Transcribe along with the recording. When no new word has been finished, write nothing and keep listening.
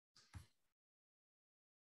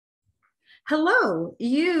Hello,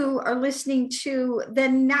 you are listening to the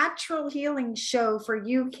Natural Healing Show for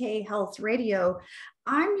UK Health Radio.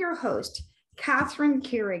 I'm your host, Catherine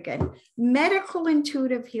Carrigan, medical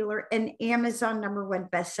intuitive healer and Amazon #1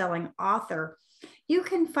 bestselling author. You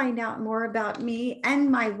can find out more about me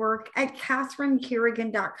and my work at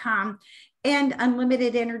catherinecarrigan.com and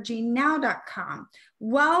unlimitedenergynow.com.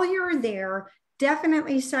 While you're there,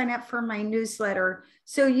 definitely sign up for my newsletter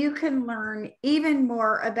so you can learn even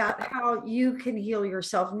more about how you can heal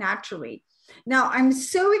yourself naturally. Now, I'm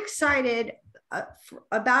so excited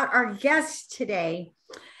about our guest today,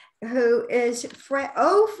 who is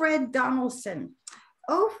Fred Donaldson.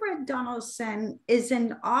 Fred Donaldson is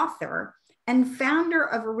an author and founder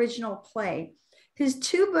of Original Play. His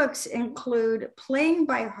two books include Playing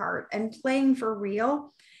by Heart and Playing for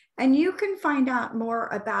Real. And you can find out more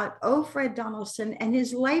about Fred Donaldson and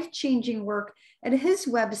his life-changing work at his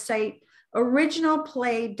website,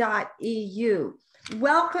 originalplay.eu.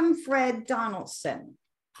 Welcome, Fred Donaldson.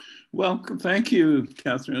 Welcome. Thank you,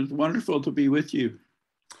 Catherine. It's wonderful to be with you.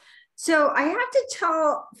 So I have to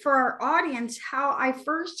tell for our audience how I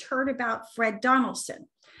first heard about Fred Donaldson.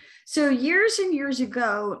 So years and years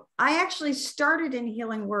ago, I actually started in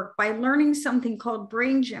healing work by learning something called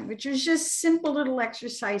brain gym, which is just simple little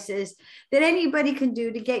exercises that anybody can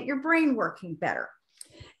do to get your brain working better.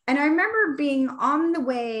 And I remember being on the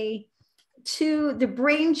way to the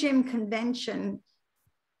brain gym convention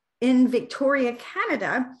in Victoria,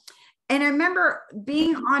 Canada. And I remember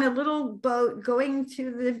being on a little boat going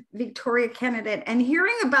to the Victoria, Canada, and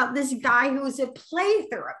hearing about this guy who was a play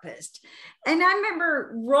therapist. And I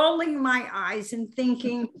remember rolling my eyes and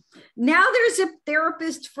thinking, now there's a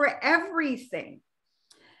therapist for everything.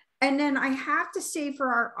 And then I have to say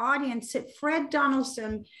for our audience that Fred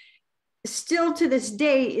Donaldson, still to this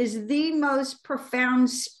day, is the most profound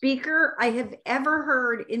speaker I have ever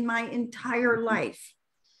heard in my entire life.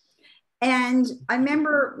 And I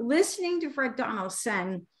remember listening to Fred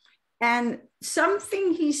Donaldson and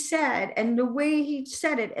something he said and the way he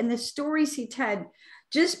said it and the stories he told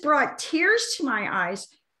just brought tears to my eyes.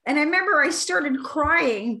 And I remember I started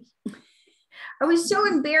crying. I was so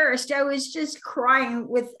embarrassed. I was just crying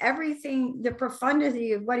with everything, the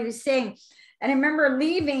profundity of what he was saying. And I remember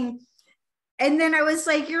leaving. And then I was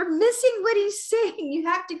like, you're missing what he's saying. You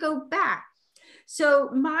have to go back.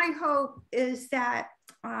 So my hope is that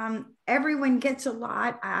everyone gets a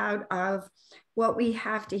lot out of what we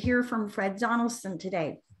have to hear from Fred Donaldson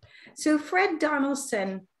today. So Fred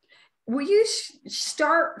Donaldson, will you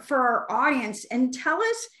start for our audience and tell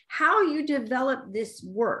us how you developed this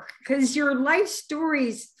work? Because your life story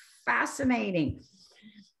is fascinating.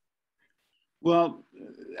 Well,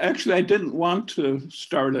 actually, I didn't want to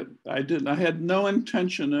start it. I had no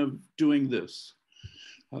intention of doing this.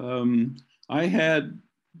 I had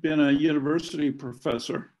been a university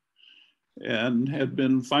professor and had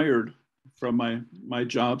been fired from my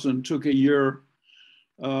jobs and took a year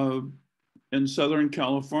in Southern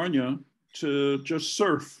California to just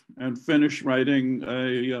surf and finish writing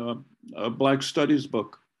a Black Studies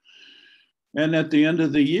book. And at the end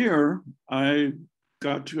of the year, I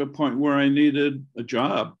got to a point where I needed a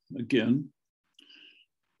job again.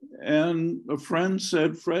 And a friend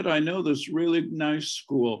said, Fred, I know this really nice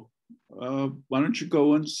school. Why don't you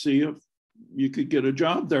go and see if you could get a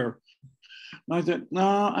job there? And I thought,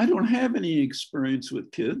 no, I don't have any experience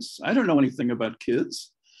with kids. I don't know anything about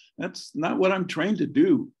kids. That's not what I'm trained to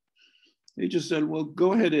do. He just said, well,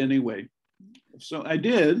 go ahead anyway. So I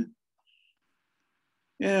did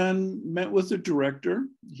and met with the director.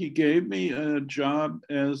 He gave me a job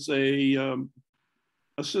as a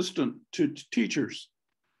assistant to teachers,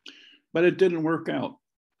 but it didn't work out.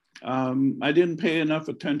 I didn't pay enough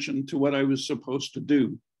attention to what I was supposed to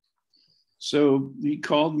do. So he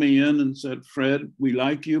called me in and said, Fred, we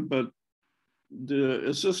like you, but the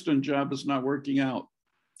assistant job is not working out.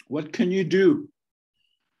 What can you do?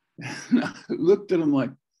 And I looked at him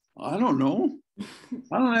like, I don't know.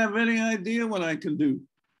 I don't have any idea what I can do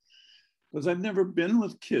because I've never been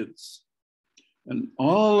with kids. And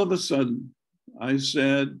all of a sudden, I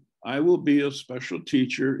said, I will be a special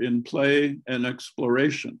teacher in play and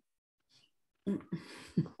exploration.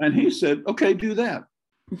 And he said, okay, do that.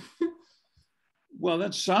 Well,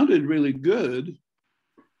 that sounded really good.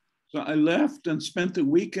 So I left and spent the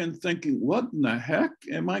weekend thinking, what in the heck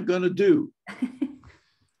am I going to do?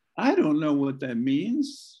 I don't know what that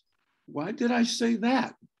means. Why did I say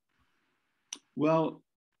that? Well,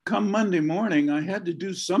 come Monday morning, I had to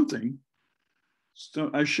do something.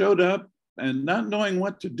 So I showed up and not knowing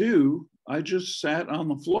what to do, I just sat on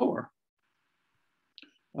the floor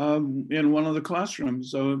in one of the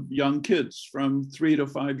classrooms of young kids from 3 to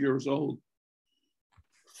 5 years old.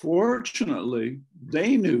 Fortunately,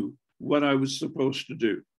 they knew what I was supposed to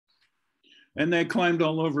do. And they climbed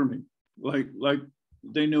all over me, like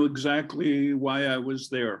they knew exactly why I was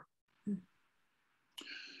there.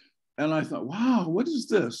 And I thought, wow, what is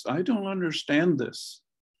this? I don't understand this.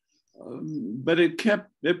 But it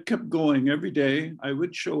kept going every day. I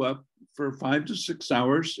would show up for 5 to 6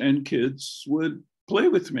 hours and kids would play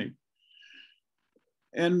with me.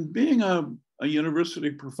 And being a university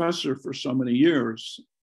professor for so many years,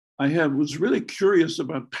 I was really curious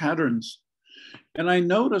about patterns. And I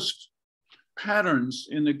noticed patterns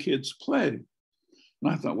in the kids' play.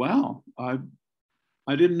 And I thought, wow, I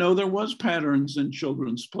didn't know there was patterns in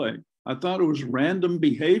children's play. I thought it was random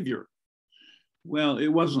behavior. Well, it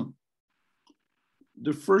wasn't.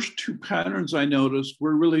 The first 2 patterns I noticed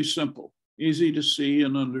were really simple, easy to see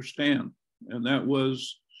and understand. And that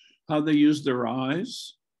was how they used their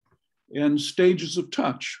eyes and stages of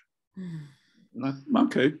touch. And I thought,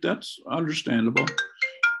 okay, that's understandable.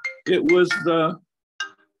 It was the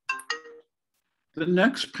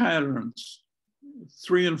next patterns,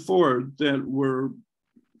 3 and 4, that were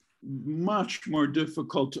much more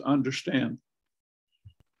difficult to understand.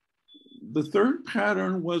 The third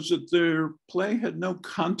pattern was that their play had no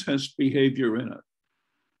contest behavior in it.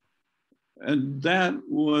 And that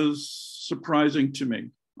was surprising to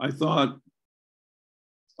me. I thought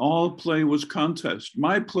all play was contest.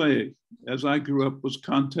 My play, as I grew up, was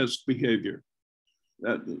contest behavior.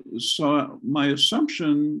 So my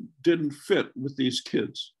assumption didn't fit with these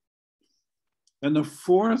kids. And the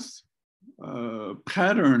fourth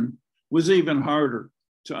pattern was even harder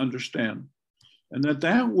to understand. And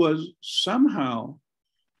that was somehow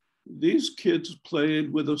these kids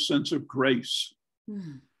played with a sense of grace.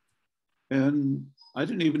 And I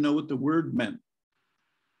didn't even know what the word meant.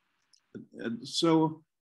 And so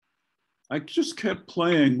I just kept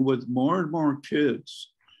playing with more and more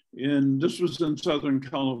kids. And this was in Southern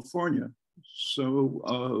California. So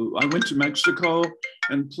I went to Mexico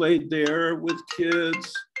and played there with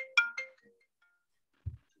kids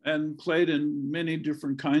and played in many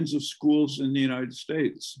different kinds of schools in the United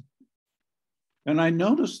States. And I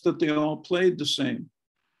noticed that they all played the same.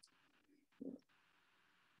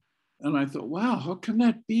 And I thought, wow, how can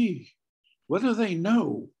that be? What do they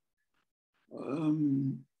know?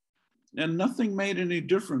 And nothing made any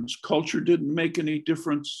difference. Culture didn't make any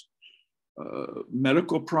difference.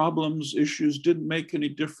 Medical problems, issues didn't make any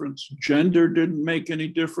difference. Gender didn't make any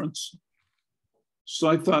difference. So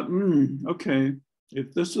I thought, okay,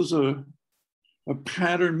 if this is a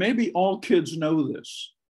pattern, maybe all kids know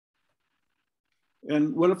this.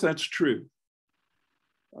 And what if that's true?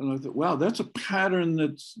 And I thought, wow, that's a pattern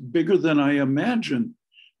that's bigger than I imagined.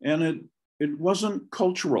 And it wasn't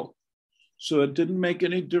cultural. So it didn't make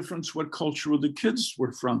any difference what culture the kids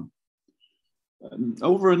were from. And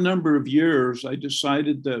over a number of years, I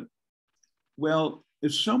decided that, well,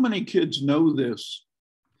 if so many kids know this,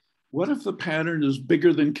 what if the pattern is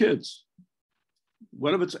bigger than kids?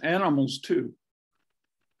 What if it's animals too?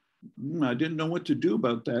 I didn't know what to do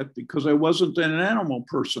about that because I wasn't an animal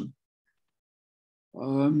person.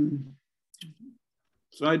 So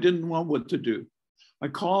I didn't know what to do. I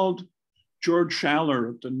called George Schaller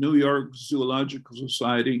at the New York Zoological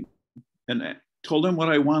Society and told him what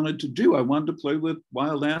I wanted to do. I wanted to play with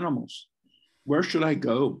wild animals. Where should I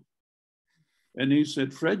go? And he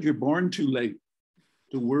said, Fred, you're born too late.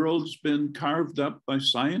 The world's been carved up by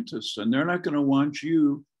scientists, and they're not going to want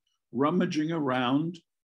you rummaging around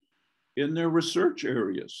in their research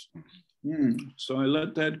areas. So I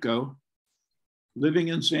let that go. Living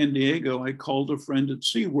in San Diego, I called a friend at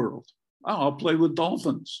SeaWorld. Oh, I'll play with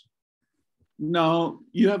dolphins. No,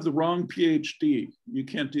 you have the wrong PhD. You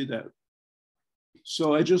can't do that.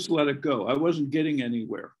 So I just let it go. I wasn't getting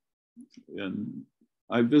anywhere. And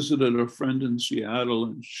I visited a friend in Seattle,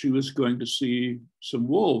 and she was going to see some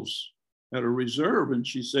wolves at a reserve. And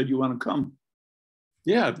she said, you want to come?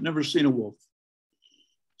 Yeah, I've never seen a wolf.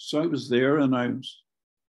 So I was there and I was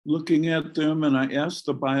looking at them, and I asked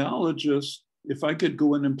the biologist if I could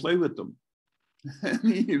go in and play with them. And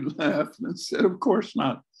he laughed and said, of course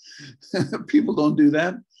not. People don't do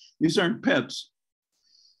that. These aren't pets.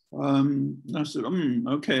 And I said,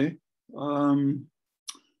 okay.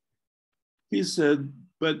 He said,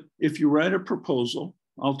 but if you write a proposal,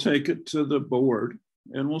 I'll take it to the board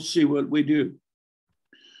and we'll see what we do.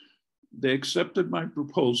 They accepted my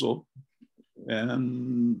proposal,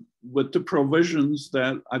 and with the provisions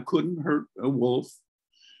that I couldn't hurt a wolf,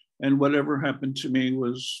 and whatever happened to me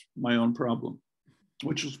was my own problem,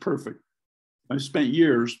 which was perfect. I spent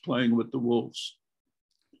years playing with the wolves,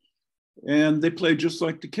 and they played just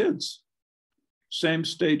like the kids. same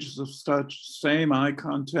stages of touch, same eye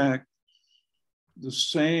contact, the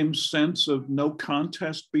same sense of no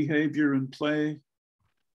contest behavior in play.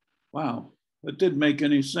 Wow, that didn't make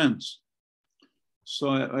any sense. So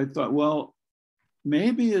I thought, well,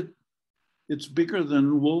 maybe it's bigger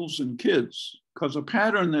than wolves and kids, because a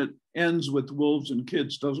pattern that ends with wolves and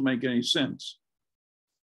kids doesn't make any sense.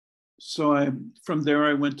 So from there,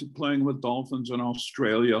 I went to playing with dolphins in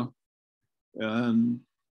Australia, and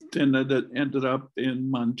then I ended up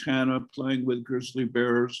in Montana playing with grizzly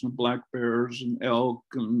bears and black bears and elk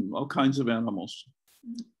and all kinds of animals.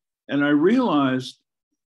 And I realized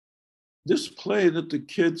this play that the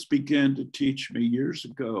kids began to teach me years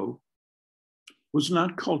ago was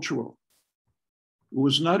not cultural. It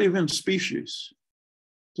was not even species.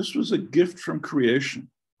 This was a gift from creation.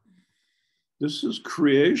 This is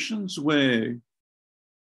creation's way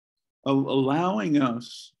of allowing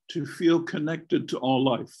us to feel connected to all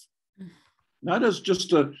life, not as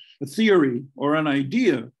just a theory or an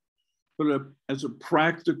idea, but as a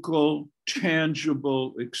practical,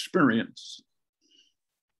 tangible experience.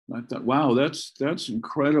 And I thought, wow, that's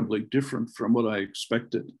incredibly different from what I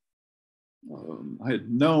expected. I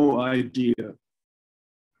had no idea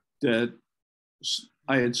that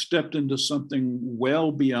I had stepped into something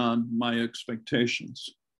well beyond my expectations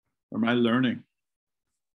or my learning.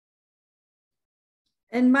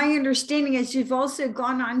 And my understanding is you've also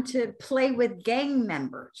gone on to play with gang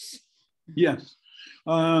members. Yes.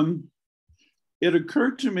 It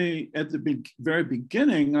occurred to me at the very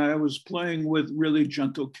beginning, I was playing with really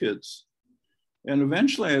gentle kids. And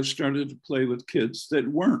eventually I started to play with kids that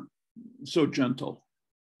weren't so gentle.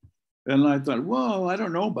 And I thought, well, I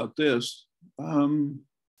don't know about this. How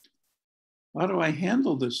do I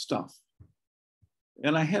handle this stuff?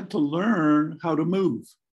 And I had to learn how to move.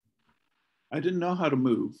 I didn't know how to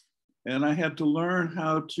move. And I had to learn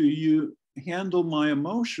how to handle my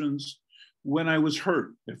emotions when I was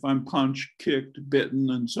hurt, if I'm punched, kicked, bitten,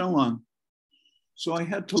 and so on. So I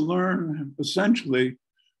had to learn essentially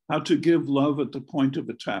how to give love at the point of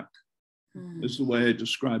attack, is the way I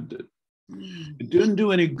described it. It didn't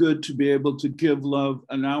do any good to be able to give love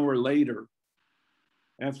an hour later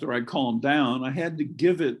after I calmed down. I had to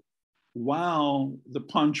give it while the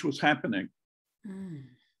punch was happening.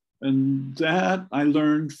 And that I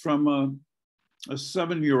learned from a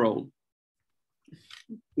 7-year-old.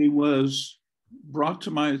 He was brought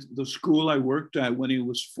to the school I worked at when he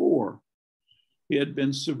was 4. He had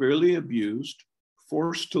been severely abused,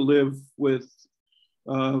 forced to live with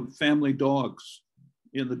family dogs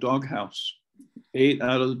in the doghouse, ate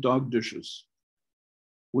out of the dog dishes.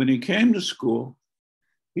 When he came to school,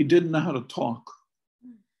 he didn't know how to talk,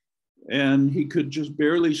 and he could just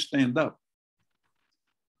barely stand up.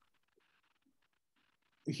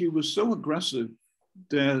 He was so aggressive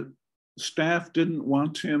that staff didn't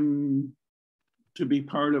want him to be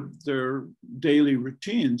part of their daily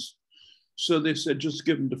routines. So they said, just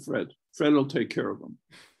give him to Fred. Fred will take care of him.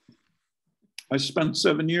 I spent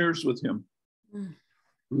 7 years with him,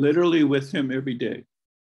 literally with him every day.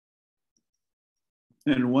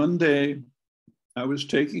 And one day I was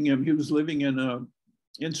taking him, he was living in an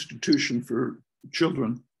institution for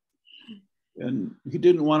children, and he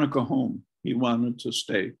didn't want to go home. He wanted to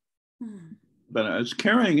stay. But I was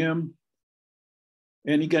carrying him,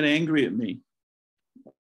 and he got angry at me.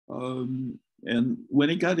 And when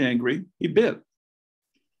he got angry, he bit.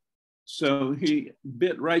 So he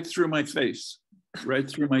bit right through my face, right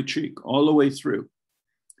through my cheek, all the way through.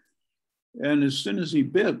 And as soon as he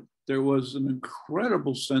bit, there was an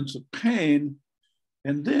incredible sense of pain.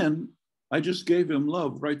 And then I just gave him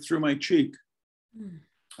love right through my cheek.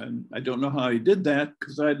 And I don't know how he did that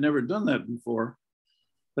because I had never done that before,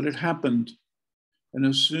 but it happened. And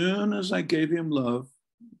as soon as I gave him love,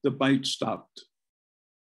 the bite stopped.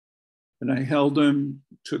 And I held him,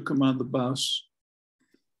 took him on the bus,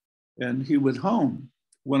 and he went home.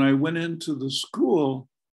 When I went into the school,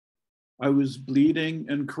 I was bleeding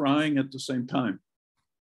and crying at the same time.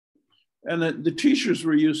 And the teachers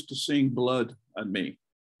were used to seeing blood on me,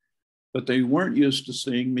 but they weren't used to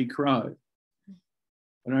seeing me cry.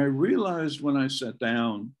 And I realized when I sat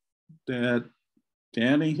down that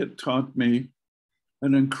Danny had taught me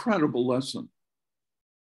an incredible lesson.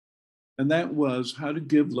 And that was how to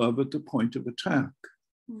give love at the point of attack.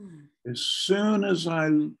 As soon as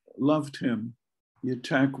I loved him, the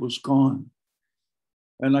attack was gone.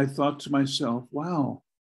 And I thought to myself, wow,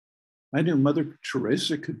 I knew Mother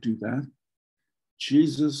Teresa could do that.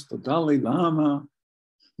 Jesus, the Dalai Lama,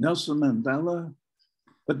 Nelson Mandela,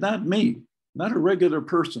 but not me, not a regular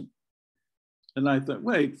person. And I thought,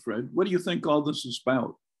 wait, Fred, what do you think all this is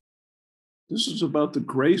about? This is about the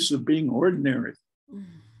grace of being ordinary.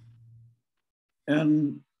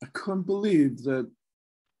 And I couldn't believe that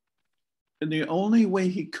in the only way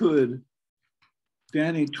he could,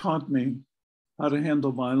 Danny taught me how to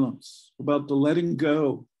handle violence, about the letting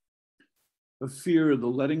go of fear, the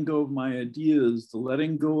letting go of my ideas, the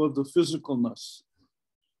letting go of the physicalness.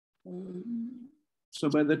 So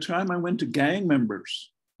by the time I went to gang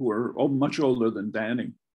members who were much older than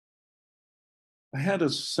Danny, I had a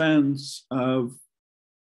sense of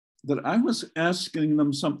that I was asking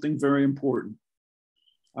them something very important.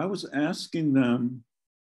 I was asking them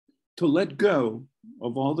to let go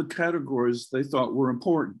of all the categories they thought were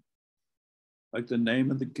important, like the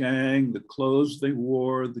name of the gang, the clothes they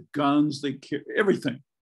wore, the guns they carried, everything.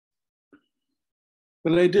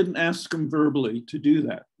 But I didn't ask them verbally to do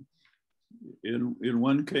that. In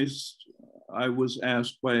one case, I was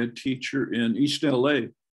asked by a teacher in East LA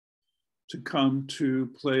to come to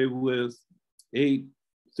play with 8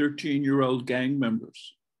 13-year-old gang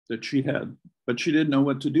members that she had, but she didn't know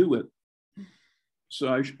what to do with.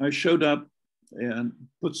 So I showed up and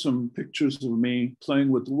put some pictures of me playing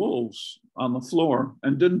with wolves on the floor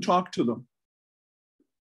and didn't talk to them.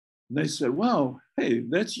 And they said, "Wow, hey,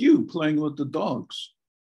 that's you playing with the dogs."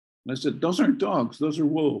 And I said, "Those aren't dogs, those are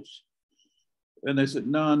wolves." And they said,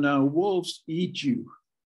 no, wolves eat you.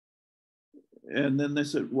 And then they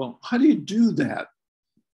said, "Well, how do you do that?"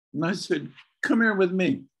 And I said, "Come here with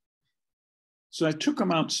me." So I took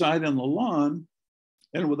them outside on the lawn,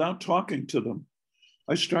 and without talking to them,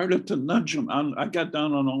 I started to nudge them. I got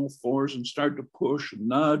down on all fours and started to push and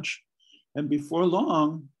nudge. And before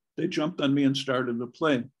long, they jumped on me and started to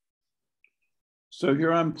play. So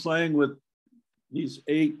here I'm playing with these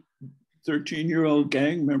 8 13-year-old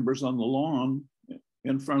gang members on the lawn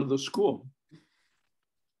in front of the school.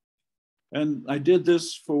 And I did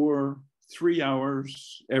this for 3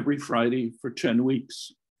 hours every Friday for 10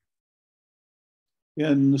 weeks.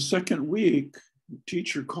 In the second week, the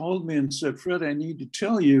teacher called me and said, "Fred, I need to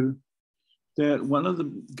tell you that one of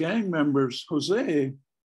the gang members, Jose,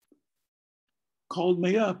 called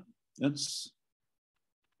me up. And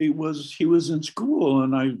he was in school."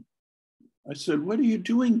 And I said, "What are you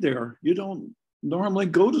doing there? You don't normally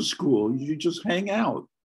go to school. You just hang out."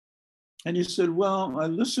 And he said, "Well, I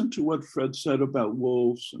listened to what Fred said about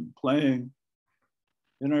wolves and playing.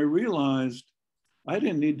 And I realized I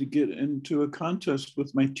didn't need to get into a contest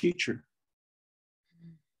with my teacher."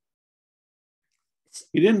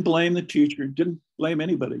 He didn't blame the teacher, didn't blame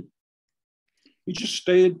anybody. He just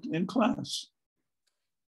stayed in class.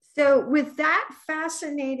 So with that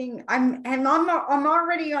fascinating, I'm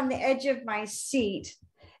already on the edge of my seat.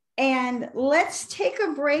 And let's take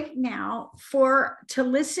a break now to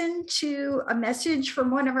listen to a message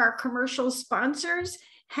from one of our commercial sponsors.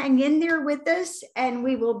 Hang in there with us, and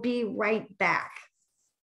we will be right back.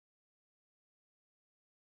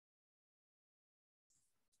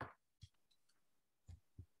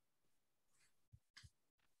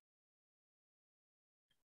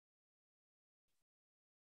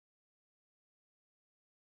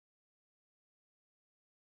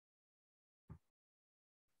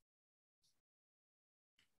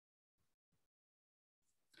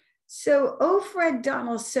 So, Fred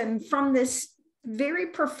Donaldson, from this very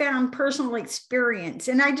profound personal experience,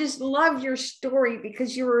 and I just love your story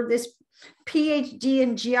because you were this PhD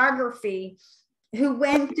in geography who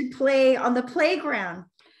went to play on the playground.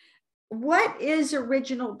 What is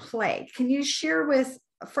original play? Can you share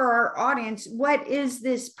for our audience, what is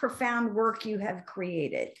this profound work you have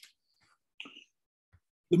created?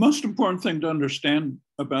 The most important thing to understand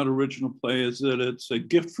about original play is that it's a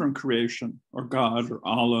gift from creation, or God, or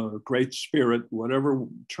Allah, or Great Spirit, whatever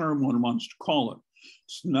term one wants to call it.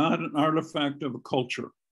 It's not an artifact of a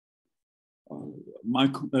culture. I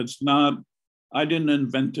didn't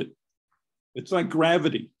invent it. It's like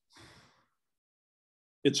gravity.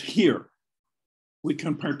 It's here. We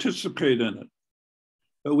can participate in it,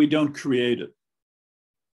 but we don't create it.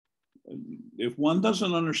 If one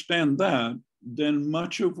doesn't understand that, then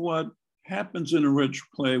much of what happens in original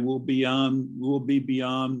play will be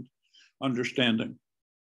beyond understanding.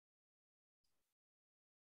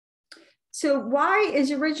 So why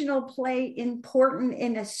is original play important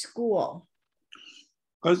in a school?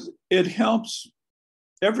 Because it helps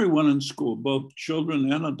everyone in school, both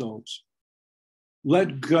children and adults,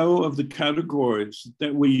 let go of the categories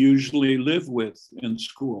that we usually live with in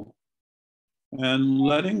school. And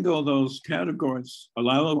letting go of those categories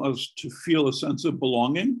allow us to feel a sense of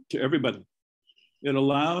belonging to everybody. It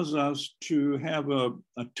allows us to have a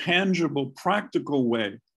tangible, practical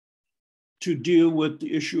way to deal with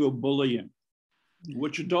the issue of bullying,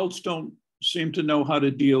 which adults don't seem to know how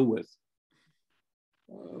to deal with.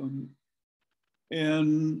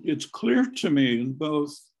 And it's clear to me in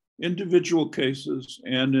both individual cases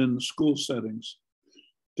and in school settings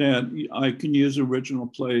that I can use original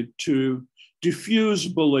play to diffuse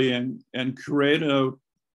bullying and create a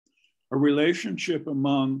relationship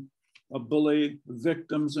among bully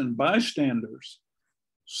victims and bystanders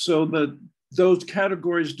so that those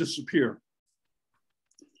categories disappear.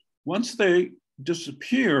 Once they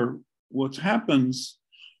disappear, what happens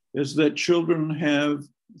is that children have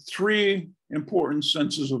three important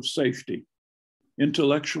senses of safety: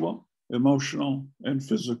 intellectual, emotional, and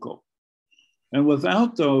physical. And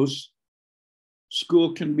without those,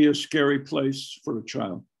 school can be a scary place for a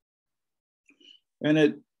child. And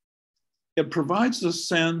it provides a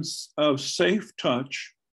sense of safe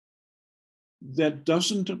touch that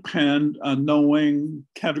doesn't depend on knowing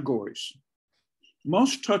categories.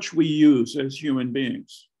 Most touch we use as human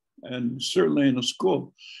beings, and certainly in a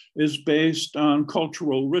school, is based on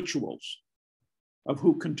cultural rituals of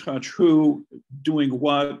who can touch who, doing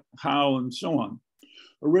what, how, and so on.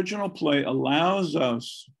 Original play allows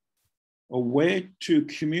us a way to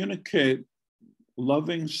communicate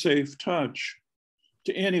loving, safe touch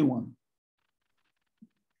to anyone,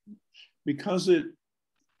 because it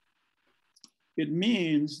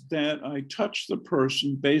means that I touch the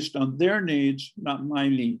person based on their needs, not my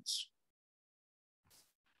needs.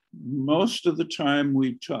 Most of the time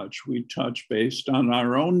we touch based on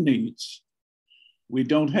our own needs. We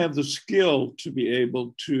don't have the skill to be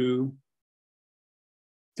able to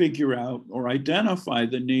figure out or identify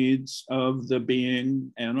the needs of the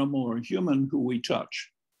being, animal or human, who we touch.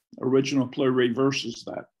 Original play reverses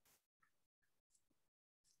that.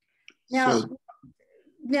 Now,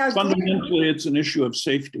 fundamentally, it's an issue of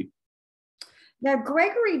safety. Now,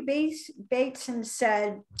 Gregory Bateson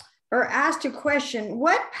said, or asked a question: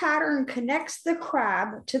 what pattern connects the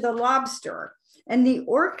crab to the lobster and the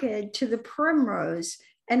orchid to the primrose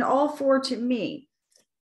and all four to me?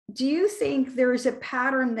 Do you think there is a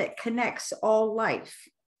pattern that connects all life?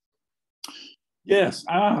 Yes,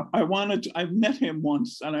 I've met him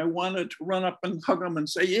once and I wanted to run up and hug him and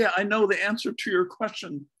say, yeah, I know the answer to your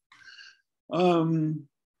question.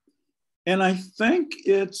 And I think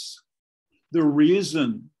it's the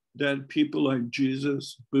reason that people like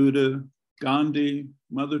Jesus, Buddha, Gandhi,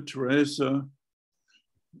 Mother Teresa,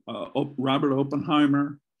 Robert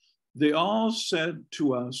Oppenheimer, they all said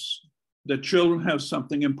to us that children have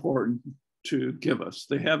something important to give us.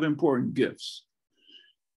 They have important gifts.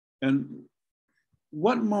 And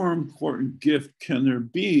what more important gift can there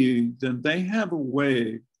be than they have a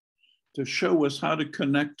way to show us how to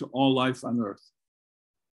connect to all life on earth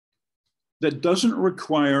that doesn't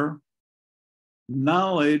require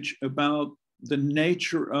knowledge about the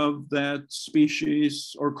nature of that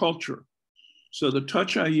species or culture. So the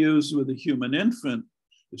touch I use with a human infant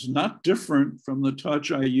is not different from the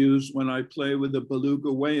touch I use when I play with a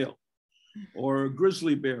beluga whale or a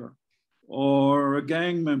grizzly bear or a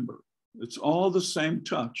gang member. It's all the same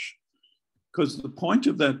touch, because the point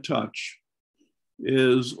of that touch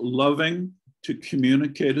is loving to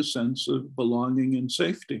communicate a sense of belonging and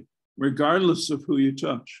safety, regardless of who you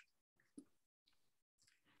touch.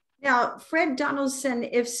 Now, Fred Donaldson,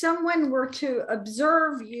 if someone were to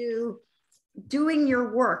observe you doing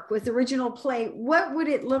your work with original play, what would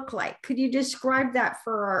it look like? Could you describe that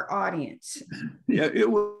for our audience? Yeah,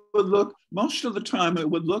 it would look, most of the time, it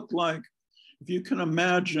would look like, if you can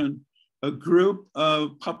imagine, a group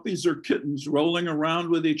of puppies or kittens rolling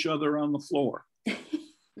around with each other on the floor.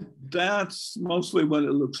 That's mostly what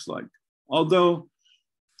it looks like. Although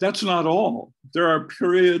that's not all. There are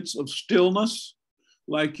periods of stillness,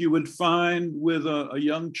 like you would find with a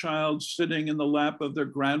young child sitting in the lap of their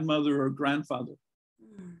grandmother or grandfather,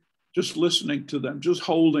 just listening to them, just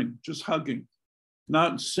holding, just hugging,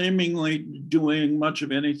 not seemingly doing much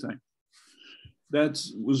of anything. That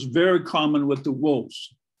was very common with the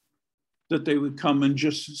wolves, that they would come and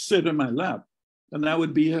just sit in my lap, and that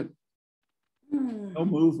would be it. No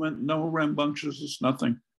movement, no rambunctiousness,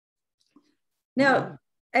 nothing. Now,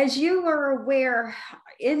 as you are aware,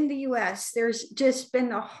 in the US, there's just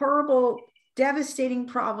been a horrible, devastating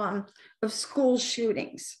problem of school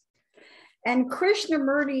shootings. And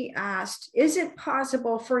Krishnamurti asked, is it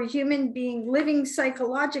possible for a human being living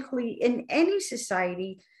psychologically in any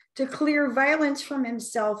society to clear violence from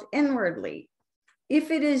himself inwardly? If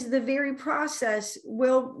it is the very process,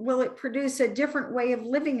 will it produce a different way of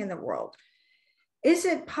living in the world? Is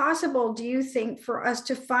it possible, do you think, for us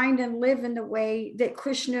to find and live in the way that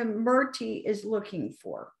Krishnamurti is looking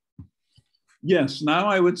for? Yes, now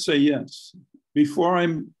I would say yes. Before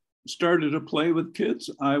I started to play with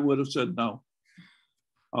kids, I would have said no.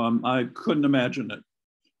 I couldn't imagine it.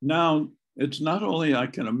 Now, it's not only I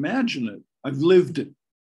can imagine it, I've lived it.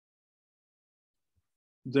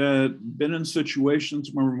 That been in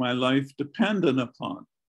situations where my life depended upon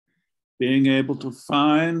being able to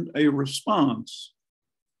find a response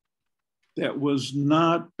that was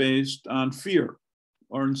not based on fear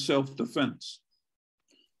or in self-defense.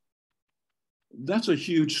 That's a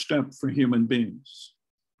huge step for human beings.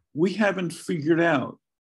 We haven't figured out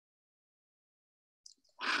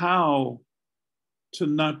how to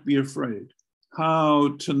not be afraid,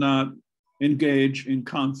 how to not engage in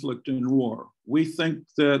conflict and war. We think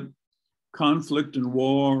that conflict and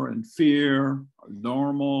war and fear are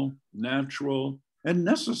normal, natural, and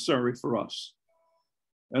necessary for us.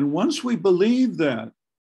 And once we believe that,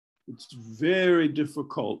 it's very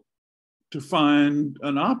difficult to find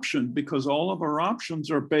an option because all of our options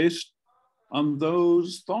are based on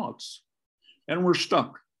those thoughts. And we're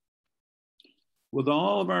stuck. With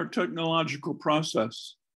all of our technological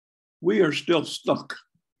process, we are still stuck.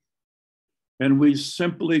 And we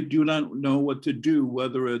simply do not know what to do,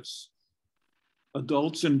 whether it's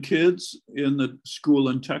adults and kids in the school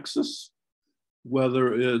in Texas,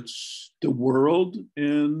 whether it's the world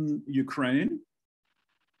in Ukraine,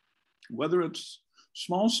 whether it's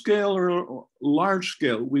small scale or large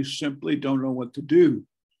scale, we simply don't know what to do.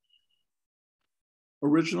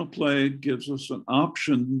 Original play gives us an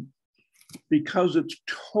option because it's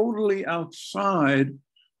totally outside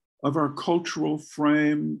of our cultural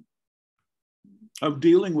frame of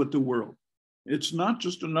dealing with the world. It's not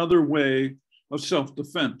just another way of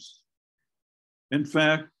self-defense. In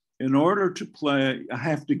fact, in order to play, I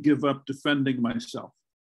have to give up defending myself.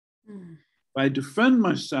 If I defend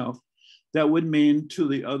myself, that would mean to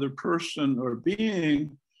the other person or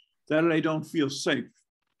being that I don't feel safe.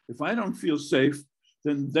 If I don't feel safe,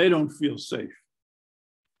 then they don't feel safe.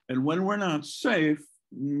 And when we're not safe,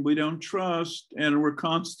 we don't trust, and we're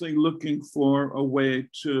constantly looking for a way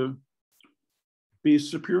to be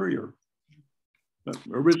superior. But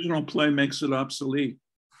original play makes it obsolete.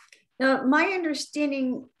 Now, my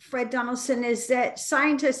understanding, Fred Donaldson, is that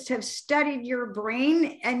scientists have studied your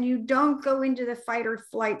brain and you don't go into the fight or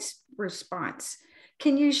flight response.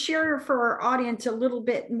 Can you share for our audience a little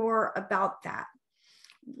bit more about that?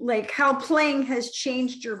 Like how playing has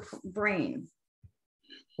changed your brain?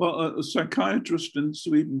 Well, a psychiatrist in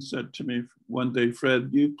Sweden said to me one day, Fred,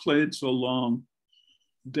 you've played so long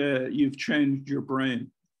that you've changed your brain.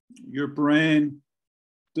 Your brain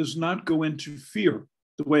does not go into fear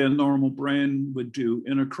the way a normal brain would do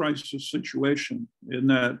in a crisis situation. In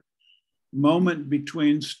that moment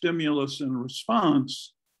between stimulus and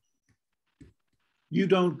response, you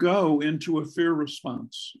don't go into a fear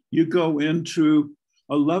response. You go into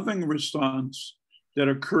a loving response that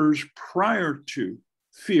occurs prior to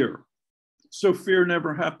fear. So fear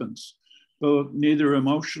never happens, both neither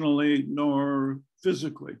emotionally nor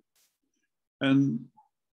physically. And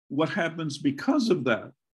what happens because of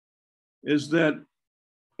that is that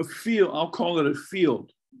a field, I'll call it a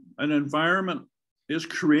field, an environment is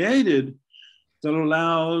created that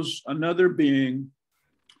allows another being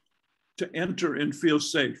to enter and feel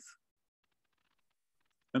safe.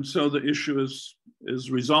 And so the issue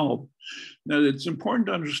is resolved. Now, it's important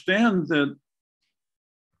to understand that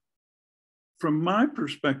from my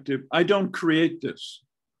perspective, I don't create this.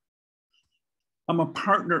 I'm a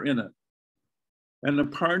partner in it. And a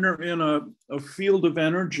partner in a field of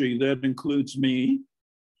energy that includes me,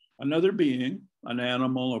 another being, an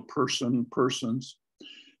animal, a person, persons,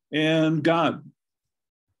 and God.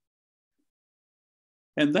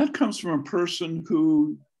 And that comes from a person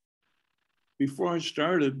who, before I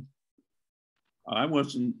started, I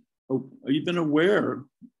wasn't even aware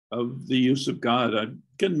of the use of God. It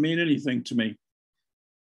didn't mean anything to me.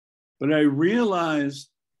 But I realized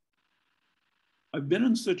I've been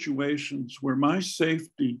in situations where my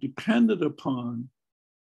safety depended upon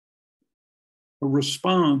a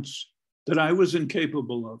response that I was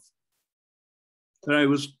incapable of, that I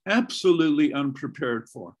was absolutely unprepared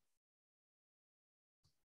for.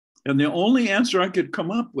 And the only answer I could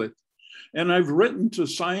come up with, and I've written to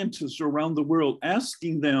scientists around the world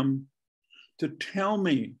asking them to tell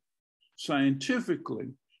me scientifically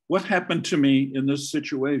what happened to me in this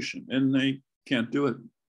situation, and they can't do it.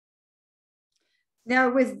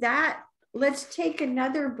 Now, with that, let's take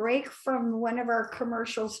another break from one of our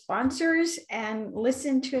commercial sponsors and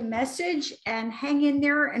listen to a message and hang in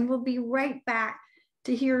there, and we'll be right back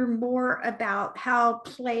to hear more about how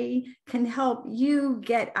play can help you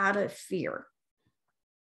get out of fear.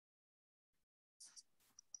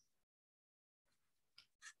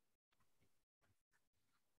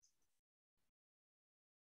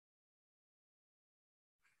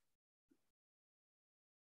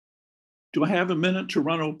 Do I have a minute to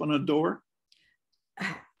run open a door?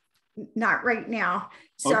 Not right now.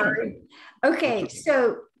 Sorry. Okay,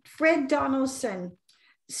 so Fred Donaldson.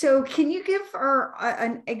 So can you give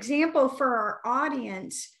an example for our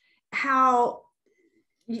audience how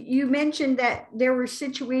you mentioned that there were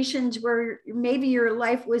situations where maybe your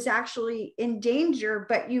life was actually in danger,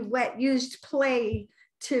 but you used play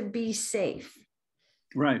to be safe?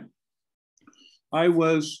 Right. I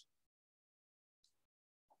was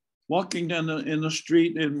walking in the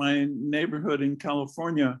street in my neighborhood in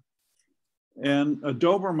California, and a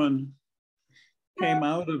Doberman came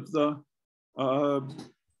out of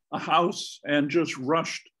a house and just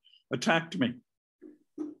attacked me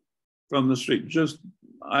from the street.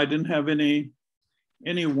 I didn't have any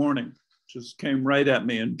warning. Just came right at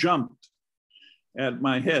me and jumped at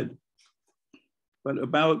my head. But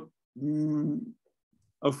about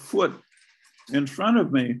a foot in front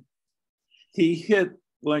of me, he hit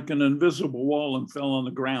like an invisible wall and fell on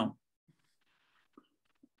the ground.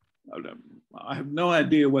 I have no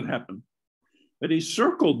idea what happened, but he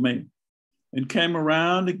circled me and came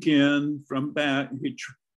around again from back,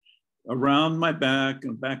 around my back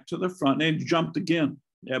and back to the front, and he jumped again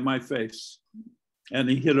at my face. And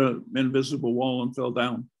he hit an invisible wall and fell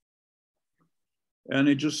down. And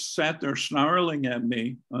he just sat there snarling at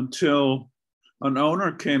me until an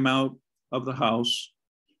owner came out of the house,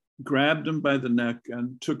 grabbed him by the neck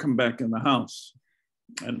and took him back in the house.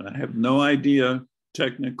 And I have no idea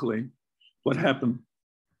technically what happened.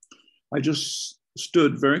 I just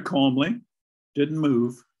stood very calmly, didn't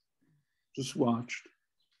move, just watched.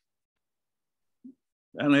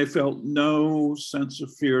 And I felt no sense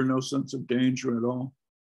of fear, no sense of danger at all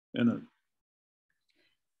in it.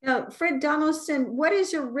 Now, Fred Donaldson, what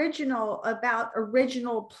is original about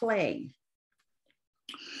original play?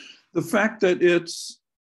 The fact that its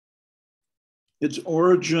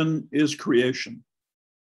origin is creation.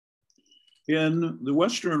 In the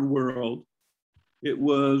Western world, it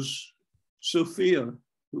was Sophia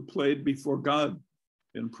who played before God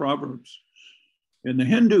in Proverbs. In the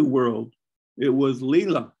Hindu world, it was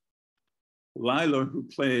Lila who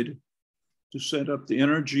played to set up the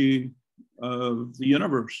energy of the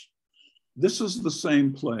universe. This is the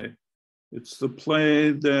same play. It's the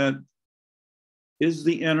play that is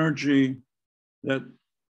the energy that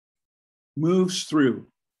moves through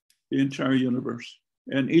the entire universe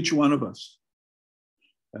and each one of us.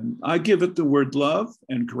 And I give it the word love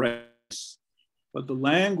and grace, but the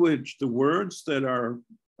language, the words that are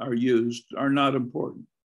used are not important.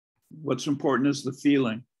 What's important is the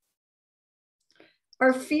feeling.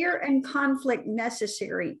 Are fear and conflict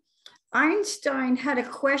necessary? Einstein had a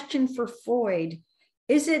question for Freud.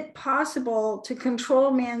 Is it possible to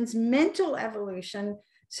control man's mental evolution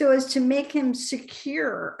so as to make him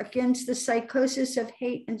secure against the psychosis of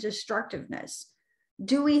hate and destructiveness?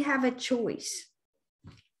 Do we have a choice?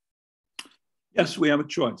 Yes, we have a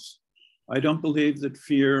choice. I don't believe that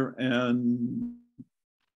fear and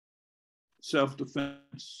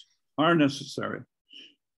self-defense are necessary.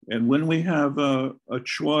 And when we have a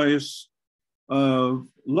choice of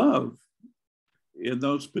love in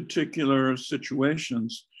those particular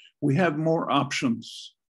situations, we have more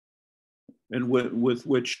options and with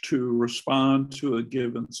which to respond to a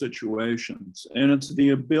given situations. And it's the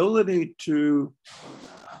ability to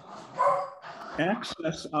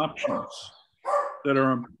access options that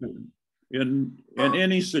are important in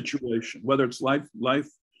any situation, whether it's life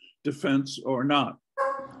defense or not.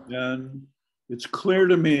 And it's clear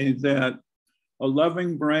to me that a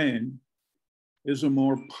loving brain is a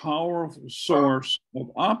more powerful source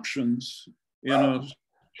of options in a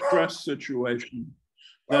stress situation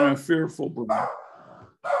than a fearful brain.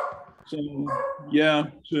 So yeah,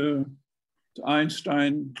 to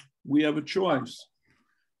Einstein, we have a choice.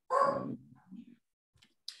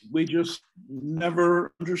 We just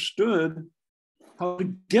never understood how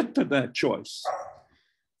to get to that choice.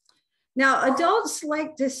 Now, adults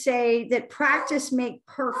like to say that practice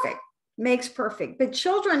makes perfect, but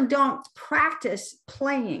children don't practice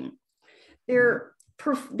playing. Their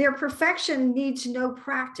perfection needs no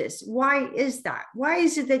practice. Why is that? Why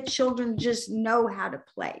is it that children just know how to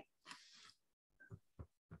play?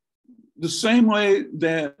 The same way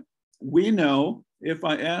that we know, if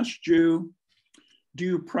I asked you, do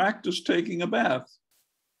you practice taking a bath?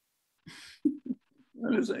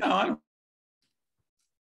 I say, no, I don't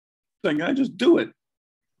think, I just do it.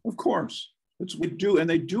 Of course, it's we do, and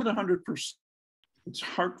they do it 100%. It's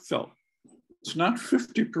heartfelt. It's not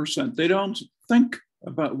 50%. They don't think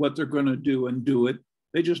about what they're going to do and do it.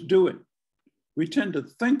 They just do it. We tend to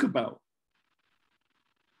think about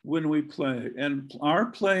when we play, and our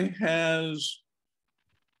play has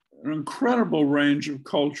an incredible range of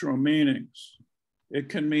cultural meanings. It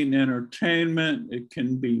can mean entertainment, it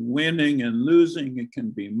can be winning and losing, it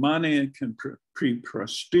can be money, it can be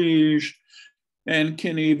prestige, and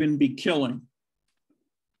can even be killing.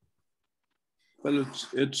 But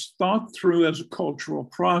it's thought through as a cultural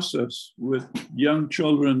process with young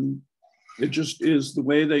children. It just is the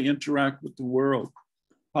way they interact with the world,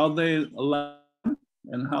 how they allow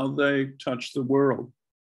and how they touch the world.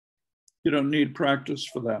 You don't need practice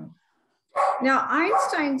for that. Now,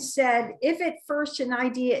 Einstein said, if at first an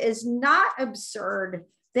idea is not absurd,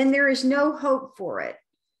 then there is no hope for it.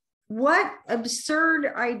 What absurd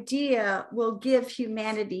idea will give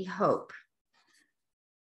humanity hope?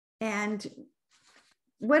 And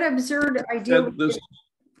what absurd idea will give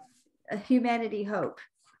humanity hope?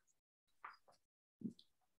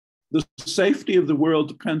 The safety of the world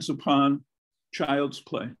depends upon child's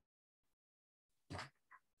play.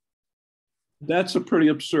 That's a pretty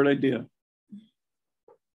absurd idea.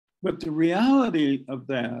 But the reality of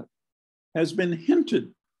that has been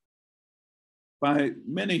hinted by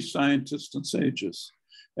many scientists and sages.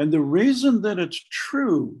 And the reason that it's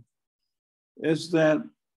true is that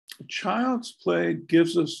child's play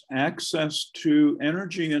gives us access to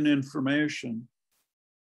energy and information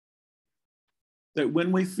that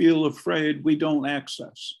when we feel afraid, we don't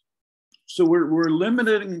access. So we're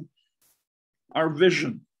limiting our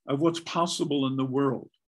vision of what's possible in the world.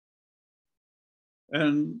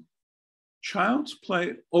 And child's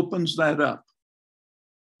play opens that up.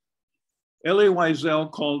 Elie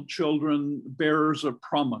Wiesel called children bearers of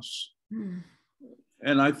promise.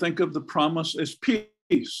 And I think of the promise as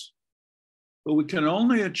peace. But we can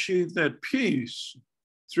only achieve that peace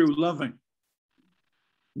through loving,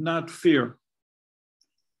 not fear.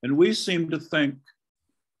 And we seem to think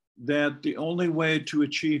that the only way to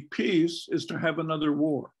achieve peace is to have another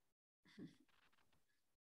war.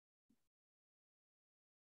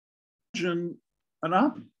 Imagine an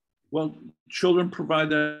option. Well, children provide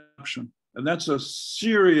that option. And that's a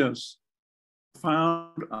serious,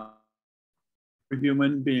 profound for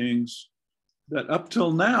human beings that up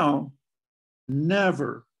till now,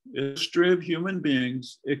 never in the history of human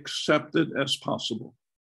beings accepted as possible.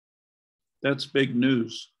 That's big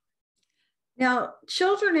news. Now,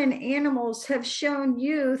 children and animals have shown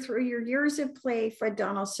you through your years of play, Fred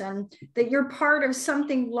Donaldson, that you're part of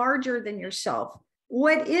something larger than yourself.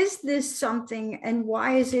 What is this something and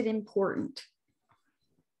why is it important?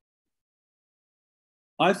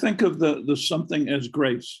 I think of the something as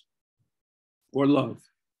grace or love.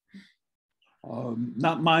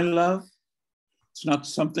 Not my love. It's not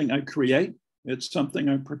something I create. It's something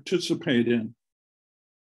I participate in.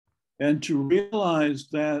 And to realize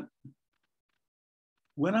that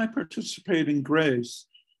when I participate in grace,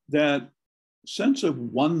 that sense of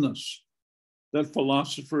oneness that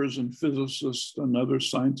philosophers and physicists and other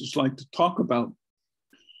scientists like to talk about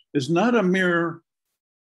is not a mere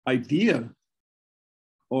idea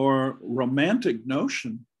or romantic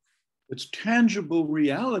notion. It's tangible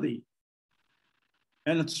reality.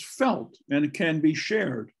 And it's felt and it can be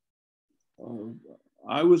shared.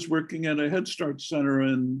 I was working at a Head Start center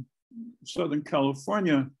in Southern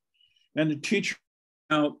California, and a teacher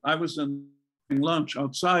out, I was in lunch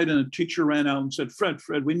outside, and a teacher ran out and said, Fred,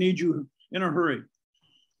 we need you in a hurry.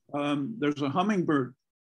 There's a hummingbird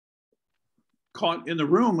caught in the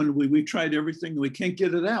room, and we tried everything, we can't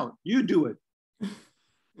get it out. You do it.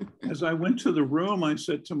 As I went to the room, I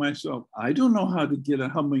said to myself, I don't know how to get a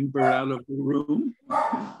hummingbird out of the room.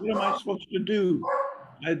 What am I supposed to do?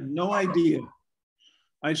 I had no idea.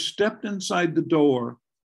 I stepped inside the door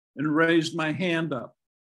and raised my hand up.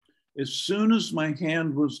 As soon as my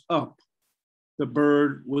hand was up, the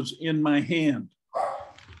bird was in my hand.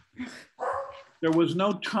 There was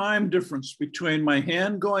no time difference between my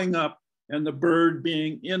hand going up and the bird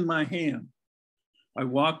being in my hand. I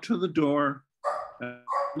walked to the door and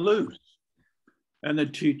loose. And the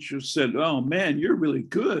teacher said, oh man, you're really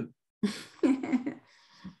good.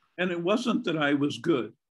 And it wasn't that I was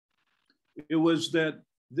good. It was that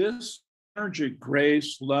this energy,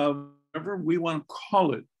 grace, love, whatever we want to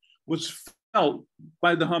call it, was felt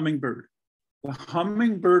by the hummingbird. The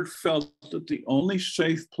hummingbird felt that the only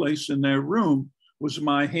safe place in their room was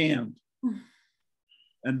my hand.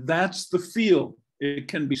 And that's the field. It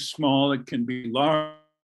can be small, it can be large.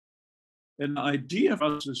 And the idea of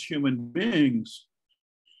us as human beings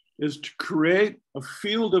is to create a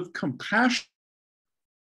field of compassion,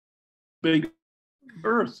 big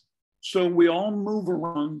earth, so we all move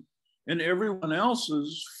around in everyone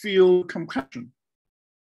else's field of compassion.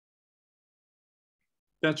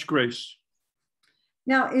 That's grace.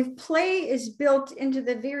 Now, if play is built into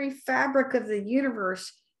the very fabric of the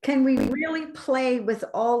universe, Can we really play with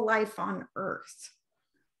all life on Earth?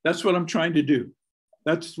 That's what I'm trying to do.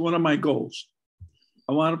 That's one of my goals.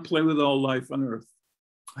 I want to play with all life on Earth.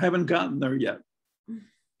 I haven't gotten there yet.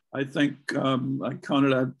 I think I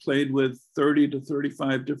counted, I've played with 30 to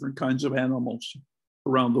 35 different kinds of animals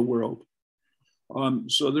around the world.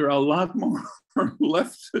 So there are a lot more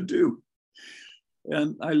left to do.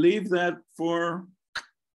 And I leave that for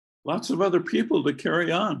lots of other people to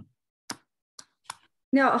carry on.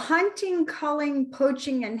 Now, hunting, culling,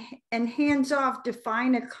 poaching, and hands-off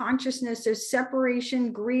define a consciousness of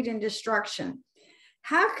separation, greed, and destruction.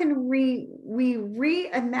 How can we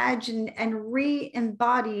reimagine and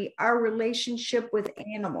re-embody our relationship with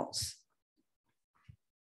animals?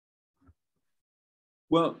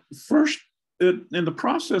 Well, first, and the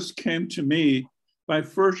process came to me by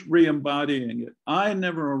first re-embodying it. I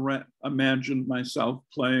never imagined myself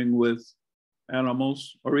playing with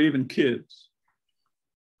animals or even kids.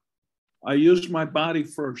 I used my body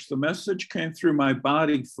first. The message came through my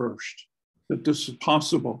body first, that this is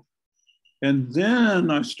possible. And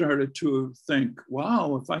then I started to think,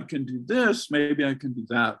 wow, if I can do this, maybe I can do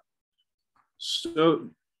that. So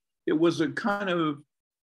it was a kind of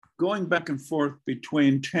going back and forth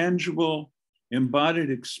between tangible,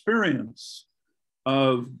 embodied experience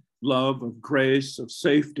of love, of grace, of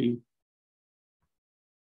safety,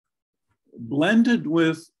 blended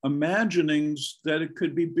with imaginings that it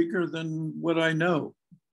could be bigger than what I know.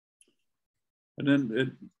 And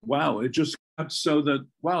then, it just got so that,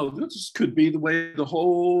 wow, this could be the way the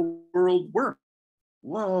whole world works.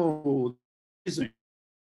 Whoa, amazing.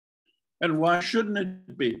 And why shouldn't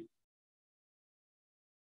it be?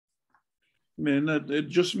 I mean, it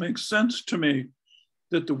just makes sense to me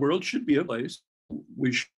that the world should be a place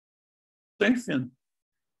we should be safe in.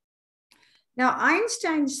 Now,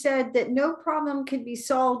 Einstein said that no problem can be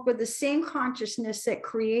solved with the same consciousness that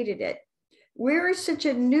created it. Where is such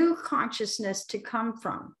a new consciousness to come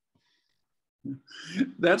from?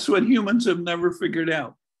 That's what humans have never figured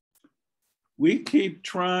out. We keep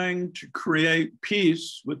trying to create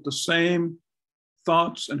peace with the same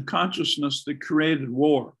thoughts and consciousness that created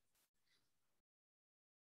war.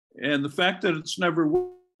 And the fact that it's never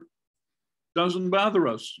worked doesn't bother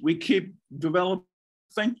us. We keep developing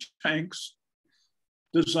think tanks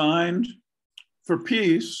designed for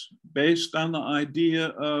peace based on the idea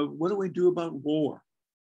of what do we do about war?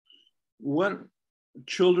 What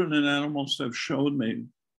children and animals have shown me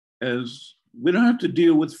is we don't have to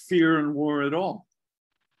deal with fear and war at all.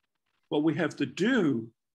 What we have to do,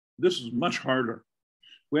 this is much harder.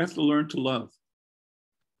 We have to learn to love.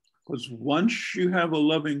 Because once you have a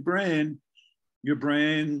loving brain, your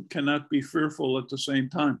brain cannot be fearful at the same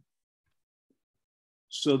time.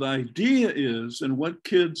 So the idea is, and what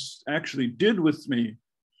kids actually did with me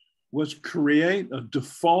was create a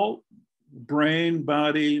default brain,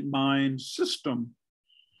 body, mind system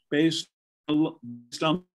based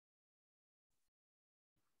on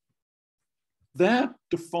that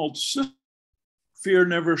default system. Fear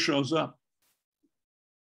never shows up.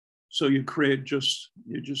 So you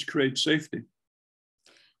just create safety.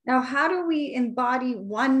 Now, how do we embody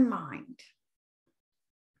one mind?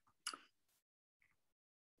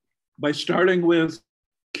 By starting with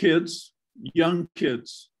kids, young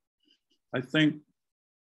kids. I think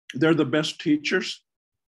they're the best teachers.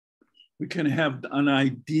 We can have an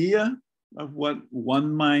idea of what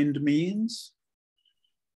one mind means,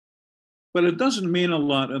 but it doesn't mean a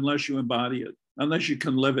lot unless you embody it, unless you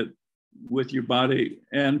can live it with your body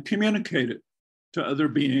and communicate it to other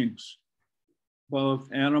beings,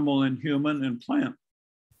 both animal and human and plant,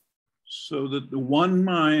 so that the one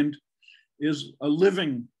mind is a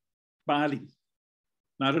living body,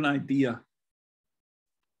 not an idea.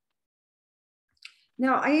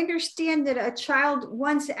 Now, I understand that a child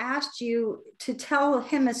once asked you to tell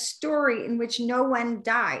him a story in which no one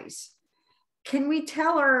dies. Can we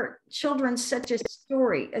tell our children such a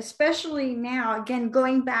story, especially now, again,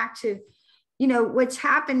 going back to, what's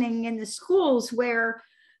happening in the schools where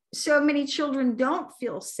so many children don't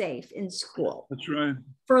feel safe in school? That's right.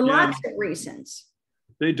 For lots of reasons.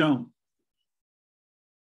 They don't.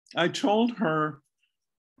 I told her,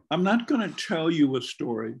 I'm not going to tell you a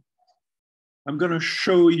story. I'm going to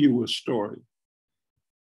show you a story.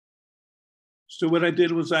 So what I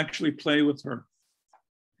did was actually play with her.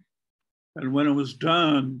 And when it was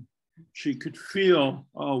done, she could feel,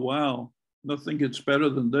 oh, wow, nothing gets better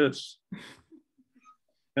than this.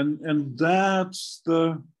 And that's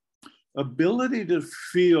the ability to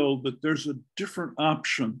feel that there's a different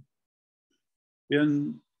option.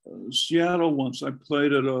 In Seattle once, I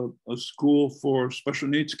played at a school for special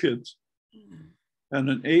needs kids. And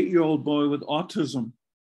an 8-year-old boy with autism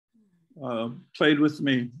played with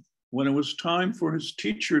me. When it was time for his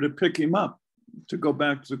teacher to pick him up to go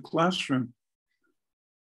back to the classroom,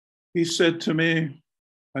 he said to me,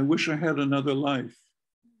 "I wish I had another life.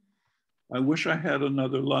 I wish I had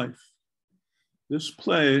another life. This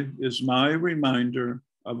play is my reminder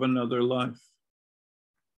of another life."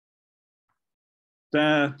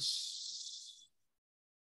 That's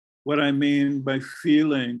what I mean by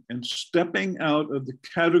feeling and stepping out of the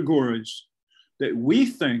categories that we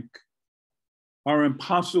think are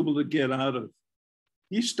impossible to get out of.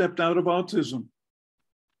 He stepped out of autism,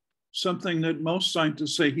 something that most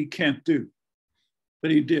scientists say he can't do, but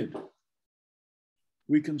he did.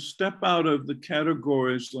 We can step out of the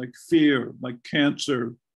categories like fear, like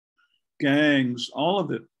cancer, gangs, all of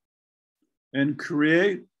it, and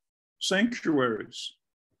create sanctuaries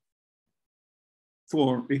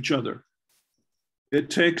for each other. It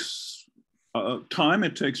takes time,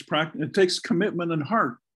 it takes practice, it takes commitment and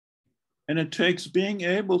heart. And it takes being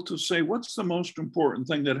able to say, what's the most important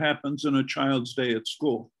thing that happens in a child's day at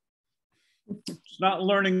school? It's not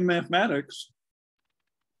learning mathematics.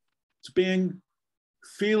 It's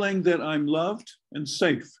feeling that I'm loved and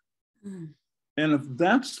safe. And if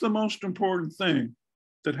that's the most important thing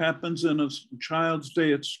that happens in a child's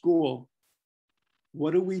day at school,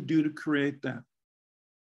 what do we do to create that?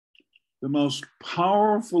 The most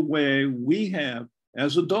powerful way we have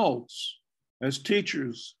as adults, as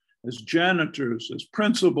teachers, as janitors, as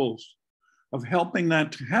principals, of helping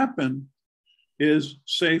that to happen is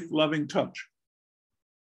safe, loving touch.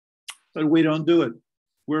 But we don't do it.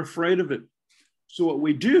 We're afraid of it. So what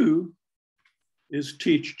we do is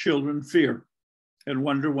teach children fear and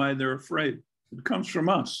wonder why they're afraid. It comes from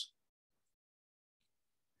us.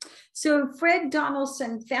 So Fred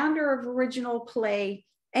Donaldson, founder of Original Play,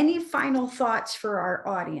 any final thoughts for our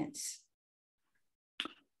audience?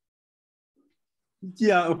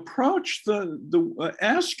 Yeah, approach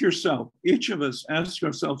ask yourself, each of us ask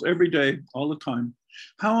ourselves every day, all the time,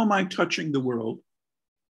 how am I touching the world?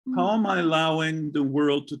 How am I allowing the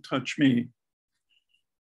world to touch me?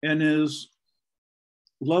 And is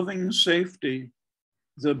loving safety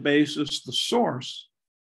the basis, the source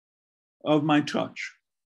of my touch?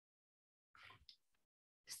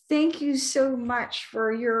 Thank you so much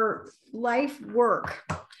for your life work.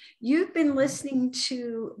 You've been listening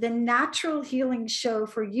to the Natural Healing Show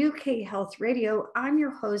for UK Health Radio. I'm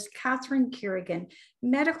your host, Catherine Carrigan,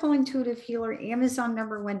 medical intuitive healer, Amazon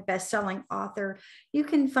 #1 bestselling author. You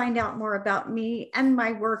can find out more about me and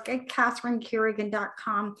my work at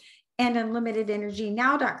catherinecarrigan.com and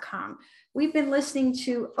unlimitedenergynow.com. We've been listening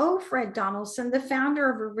to Fred Donaldson, the founder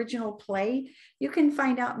of Original Play. You can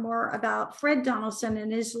find out more about Fred Donaldson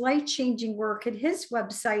and his life-changing work at his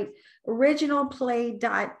website,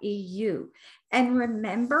 originalplay.eu. And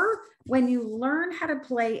remember, when you learn how to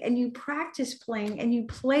play and you practice playing and you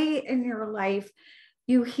play in your life,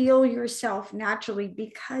 you heal yourself naturally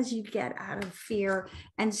because you get out of fear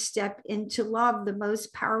and step into love, the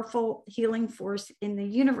most powerful healing force in the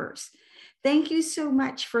universe. Thank you so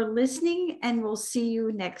much for listening, and we'll see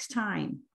you next time.